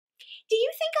Do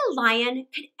you think a lion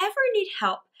could ever need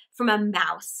help from a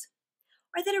mouse?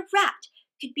 Or that a rat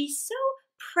could be so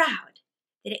proud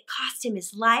that it cost him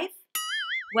his life?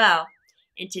 Well,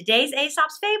 in today's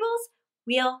Aesop's Fables,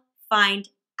 we'll find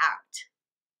out.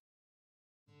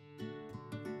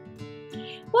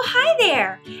 Well, hi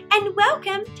there, and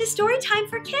welcome to Storytime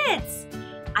for Kids.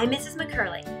 I'm Mrs.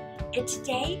 McCurley, and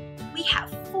today we have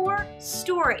 4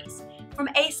 stories from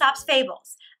Aesop's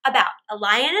Fables about a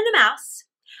lion and a mouse,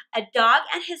 a dog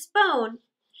and his bone,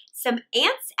 some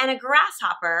ants and a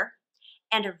grasshopper,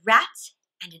 and a rat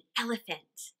and an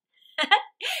elephant.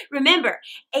 Remember,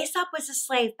 Aesop was a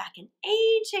slave back in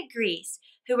ancient Greece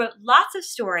who wrote lots of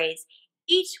stories,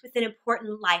 each with an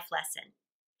important life lesson.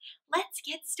 Let's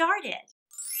get started.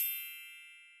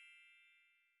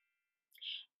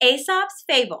 Aesop's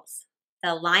Fables,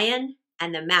 The Lion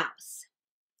and the Mouse.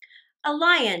 A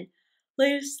lion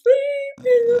lay asleep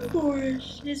in the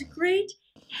forest, his great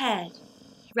head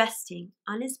resting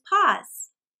on his paws.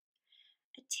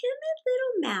 A timid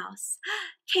little mouse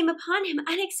came upon him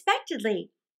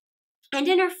unexpectedly, and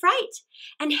in her fright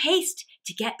and haste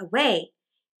to get away,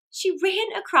 she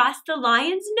ran across the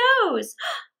lion's nose.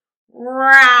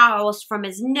 Roused from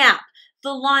his nap,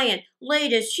 the lion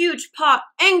laid his huge paw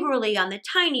angrily on the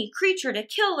tiny creature to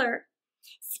kill her.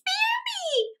 "Spare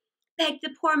me," begged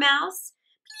the poor mouse.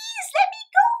 "Please let me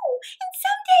go, and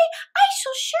someday I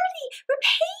shall surely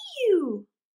repay you."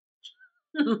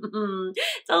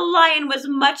 The lion was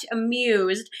much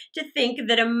amused to think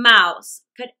that a mouse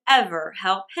could ever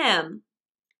help him.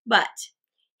 But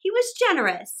he was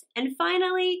generous and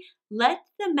finally let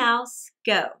the mouse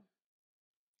go.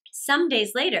 Some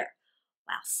days later,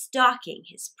 while stalking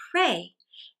his prey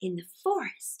in the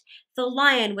forest, the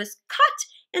lion was caught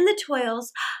in the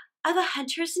toils of a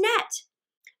hunter's net.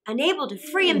 Unable to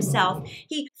free himself,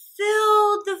 he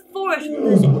filled the forest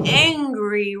with his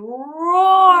angry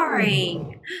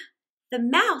roaring. The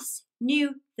mouse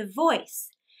knew the voice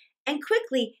and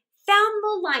quickly found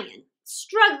the lion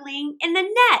struggling in the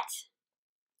net.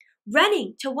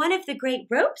 Running to one of the great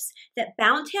ropes that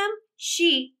bound him,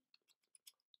 she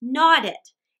gnawed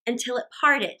it until it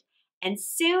parted, and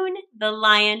soon the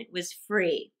lion was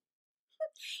free.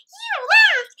 "You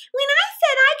laughed when I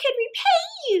said I could repay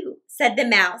you," said the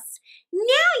mouse.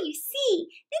 "Now you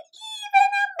see that even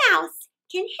a mouse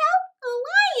can help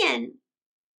a lion."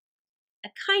 A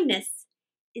kindness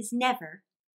is never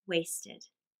wasted.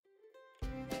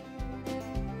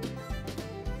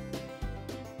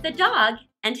 The dog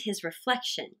and his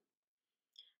reflection.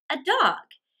 A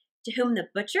dog, to whom the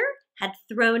butcher had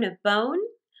thrown a bone,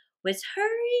 was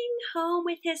hurrying home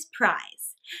with his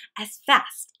prize as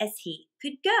fast as he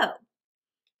could go.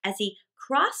 As he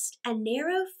crossed a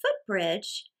narrow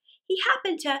footbridge, he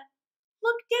happened to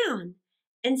look down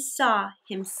and saw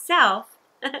himself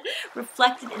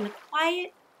reflected in the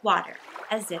quiet water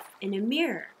as if in a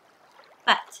mirror.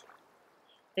 But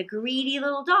the greedy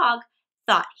little dog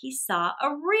thought he saw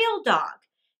a real dog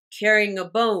carrying a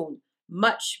bone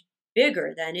much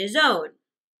bigger than his own.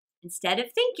 Instead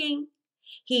of thinking,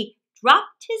 he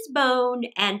dropped his bone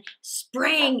and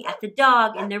sprang at the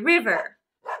dog in the river,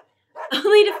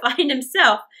 only to find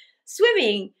himself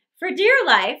swimming for dear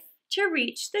life to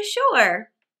reach the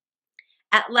shore.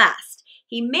 At last,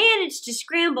 he managed to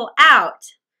scramble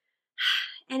out,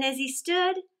 and as he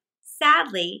stood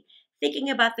sadly thinking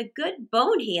about the good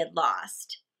bone he had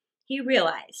lost, he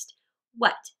realized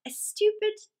what a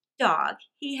stupid dog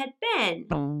he had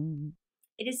been.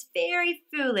 It is very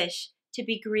foolish to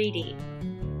be greedy.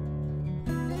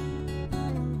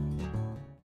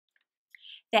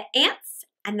 The ants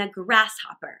and the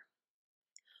grasshopper.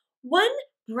 One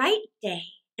bright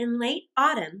day in late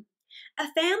autumn,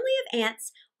 a family of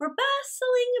ants were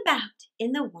bustling about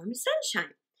in the warm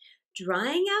sunshine,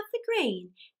 drying out the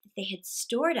grain that they had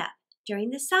stored up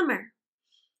during the summer,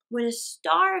 when a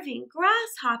starving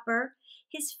grasshopper,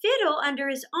 his fiddle under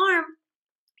his arm,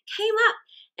 came up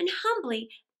and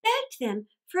humbly begged them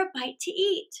for a bite to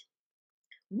eat.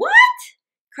 "What?"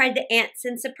 cried the ants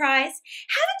in surprise.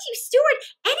 "Haven't you stored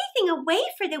anything away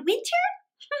for the winter?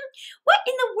 What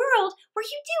in the world were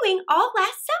you doing all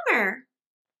last summer?"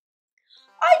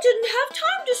 "I didn't have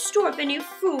time to store up any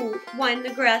food," whined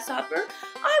the grasshopper.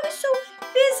 "I was so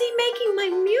busy making my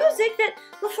music that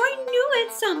before I knew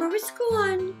it, summer was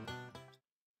gone."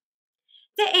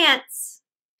 The ants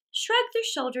shrugged their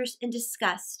shoulders in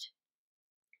disgust.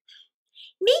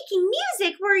 "Making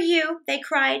music, were you?" they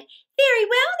cried. "Very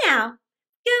well now.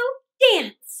 Go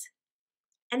dance."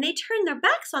 And they turned their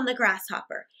backs on the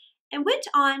grasshopper and went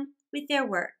on with their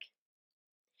work.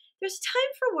 There's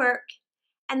time for work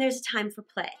and there's a time for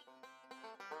play.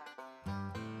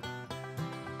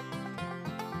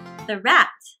 The Rat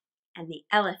and the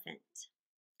Elephant.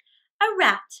 A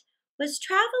rat was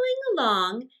traveling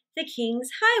along the king's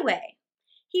highway.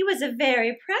 He was a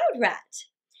very proud rat,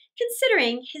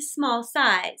 considering his small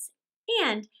size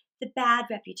and the bad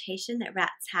reputation that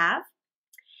rats have.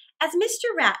 As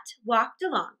Mr. Rat walked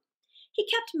along, he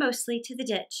kept mostly to the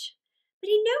ditch, but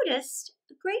he noticed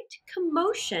a great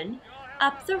commotion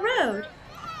up the road,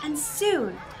 and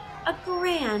soon a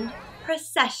grand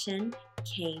procession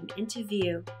came into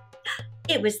view.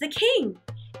 It was the king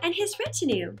and his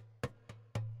retinue.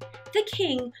 The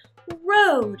king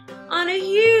rode on a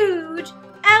huge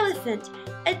elephant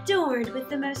adorned with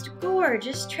the most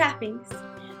gorgeous trappings.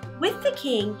 With the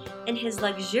king and his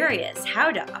luxurious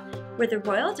howdah were the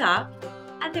royal dog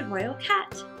and the royal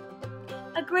cat.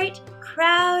 A great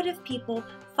crowd of people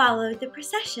followed the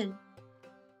procession.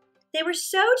 They were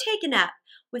so taken up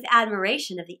with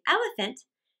admiration of the elephant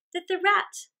that the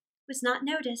rat was not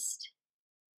noticed.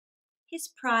 His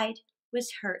pride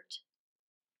was hurt.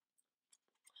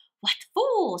 "What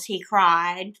fools!" he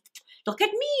cried. "Look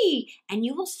at me, and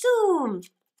you will soon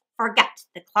forget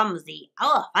the clumsy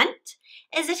elephant.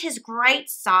 Is it his great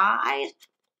size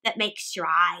that makes your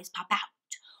eyes pop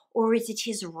out, or is it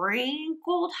his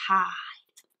wrinkled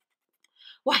hide?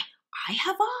 Why, I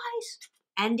have eyes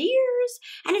and ears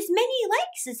and as many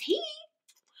legs as he.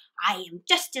 I am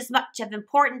just as much of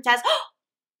importance as—"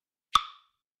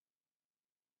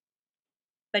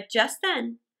 But just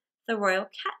then the royal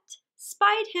cat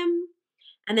spied him,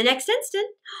 and the next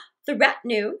instant the rat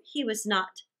knew he was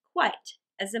not quite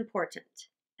as important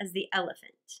as the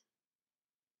elephant.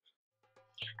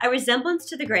 A resemblance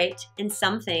to the great in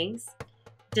some things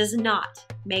does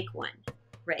not make one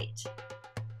great.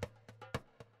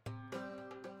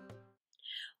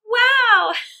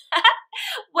 Wow!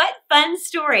 What fun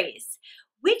stories!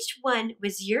 Which one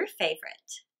was your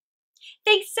favorite?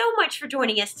 Thanks so much for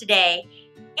joining us today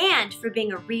and for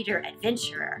being a reader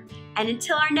adventurer. And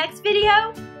until our next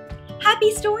video,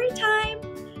 happy story time!